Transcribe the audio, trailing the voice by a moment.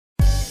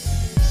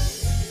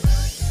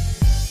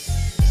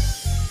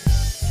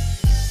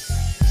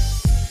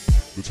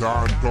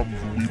time comes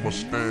when we must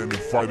stand and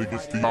fight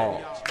against the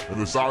odds.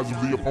 And the size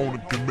of the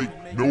opponent can make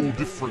no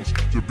difference.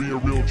 To be a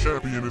real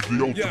champion is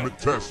the ultimate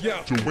test.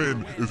 To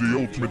win is the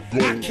ultimate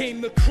goal. I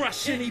came to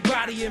crush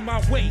anybody in my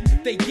way.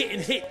 They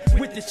getting hit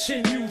with the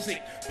chin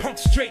music. Punk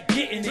straight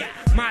getting it.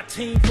 My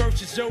team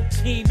versus your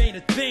team ain't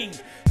a thing.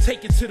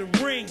 Take it to the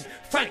ring,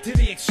 fight to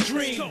the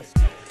extreme.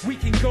 We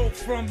can go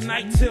from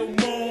night till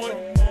morn.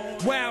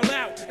 Wild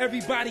out,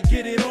 everybody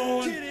get it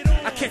on.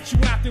 I catch you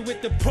out there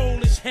with the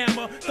Polish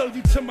hammer. Throw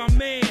you to my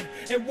man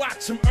and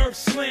watch him earth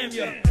slam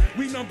ya.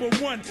 We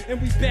 #1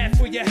 and we bad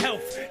for your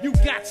health. You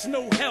got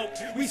no help,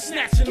 we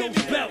snatching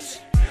those belts.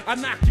 I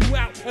knock you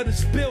out of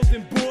this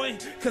building, boy,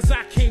 cause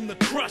I came to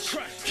crush,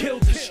 kill,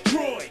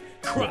 destroy.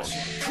 Crush,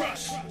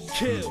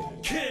 kill,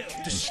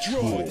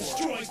 destroy.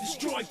 Crush,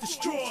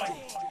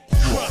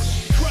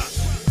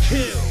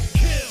 kill,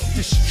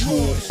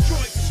 destroy.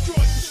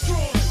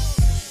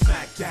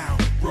 Smackdown,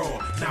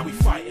 raw, now we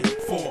fighting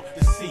for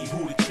to see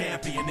who the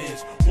champion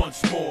is.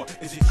 Once more,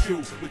 is it you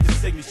with the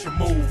signature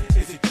move?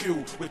 Is it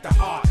you with the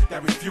heart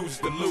that refuses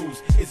to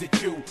lose? Is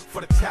it you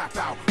for the tap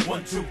out?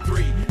 1, 2,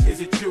 3.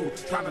 Is it you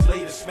trying to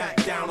lay the smack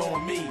down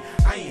on me?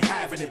 I ain't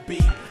having it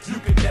beat. You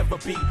can never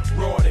be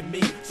raw than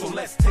me. So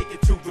let's take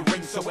it to the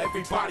ring so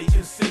everybody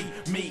can see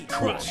me.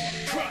 Crush,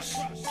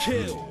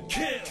 kill,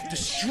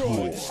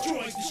 destroy.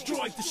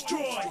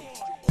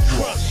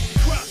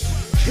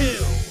 Crush,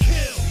 kill,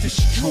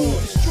 destroy.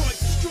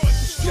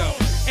 Yo,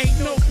 ain't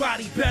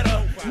nobody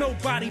better.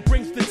 Nobody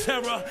brings the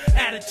terror.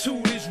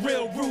 Attitude is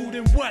real rude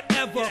and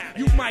whatever.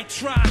 You might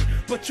try,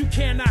 but you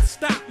cannot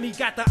stop me.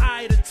 Got the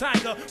eye of the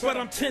tiger, but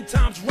I'm 10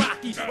 times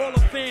Rocky. All the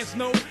fans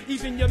know,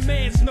 even your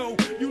mans know.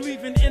 You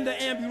leaving in the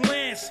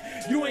ambulance,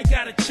 you ain't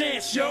got a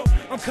chance, yo.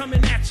 I'm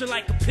coming at you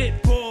like a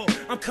pit bull.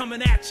 I'm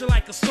coming at you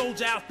like a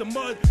soldier out the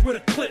mud with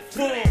a clip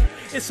full.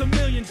 It's a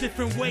million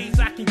different ways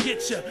I can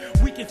get you.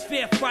 We can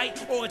fair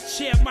fight or a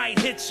chair might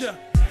hit you.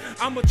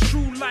 I'm a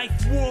true life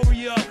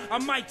warrior. I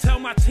might tell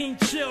my team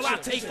chill, I'll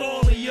take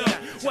all of ya.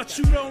 What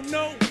you don't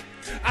know,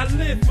 I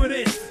live for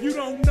this. You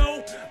don't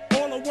know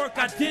all the work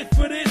I did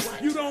for this.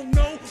 You don't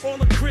know all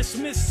the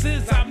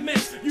Christmases I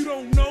missed. You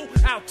don't know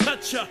I'll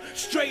touch ya,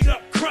 straight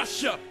up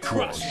crush ya.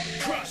 Crush,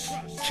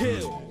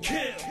 kill,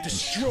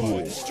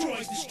 destroy.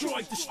 Crush,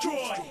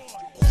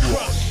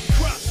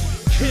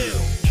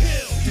 kill,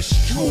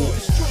 destroy.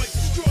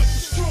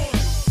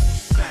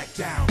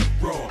 Smackdown,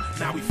 raw,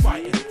 now we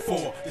fighting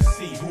for to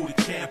see who the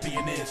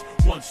champion is.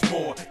 Once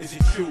more, is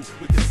it you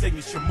with the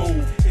signature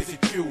move? Is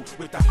it you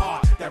with the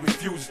heart that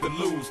refuses to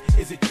lose?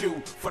 Is it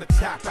you for the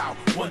tap out?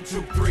 1,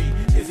 2, 3.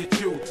 Is it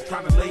you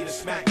trying to lay the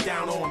smack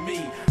down on me?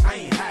 I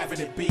ain't having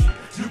it beat.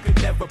 You can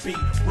never be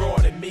raw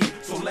than me.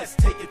 So let's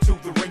take it to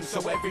the ring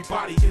so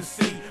everybody can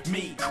see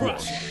me.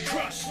 Crush,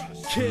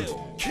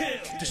 kill,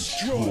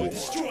 destroy.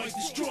 Crush,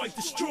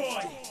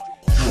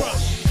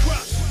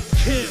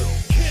 kill,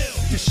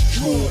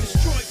 destroy.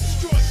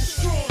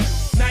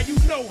 Now you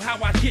know how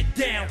I get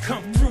down,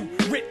 come through,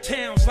 rip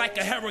towns like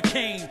a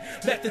hurricane.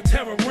 Let the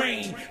terror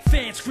reign,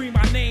 fans scream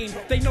my name,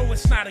 they know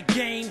it's not a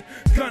game.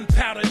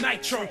 Gunpowder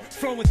nitro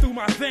flowing through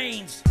my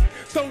veins.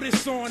 Throw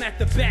this on at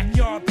the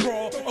backyard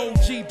brawl,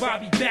 OG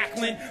Bobby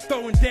Backlund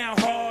throwing down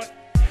hard.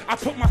 I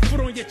put my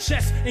foot on your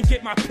chest and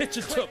get my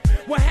picture took.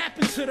 What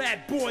happened to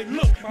that boy?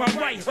 Look, my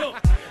right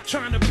hook.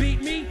 Trying to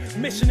beat me?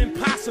 Mission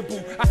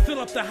impossible. I fill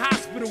up the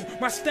hospital,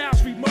 my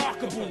style's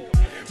remarkable.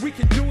 We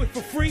can do it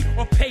for free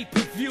or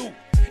pay-per-view.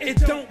 It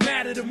don't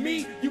matter to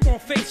me, you gon'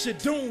 face your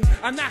doom.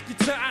 I knock you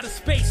to outer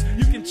space,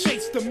 you can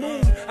chase the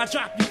moon. I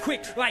drop you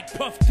quick like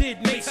Puff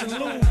did Mason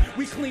Loon.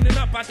 We cleaning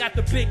up, I got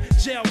the big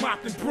jail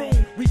mopping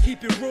broom. We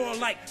keep it raw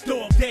like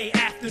dog day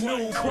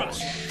afternoon. Crush,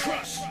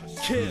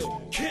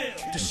 kill,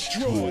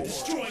 destroy.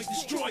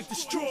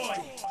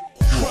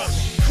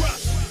 Crush,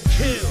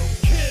 kill,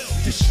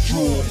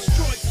 destroy.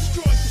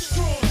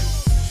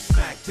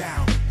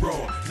 Smackdown,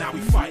 raw, now we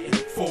fighting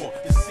for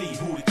to see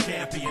who the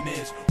champion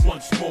is.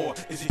 Once more,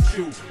 is it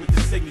you with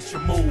the signature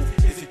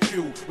move? Is it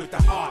you with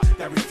the heart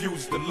that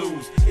refuses to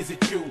lose? Is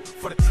it you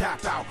for the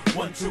tap out?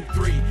 1, 2,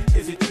 3.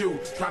 Is it you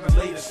trying to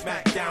lay the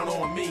smack down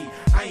on me?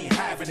 I ain't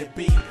having it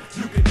beat.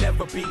 You can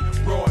never be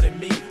raw than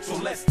me. So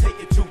let's take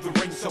it to the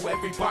ring so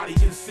everybody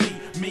can see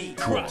me.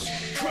 Crush,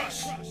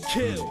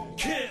 kill,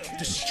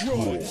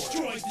 destroy.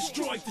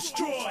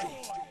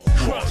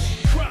 Crush,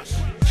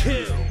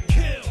 kill,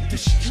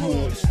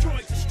 destroy.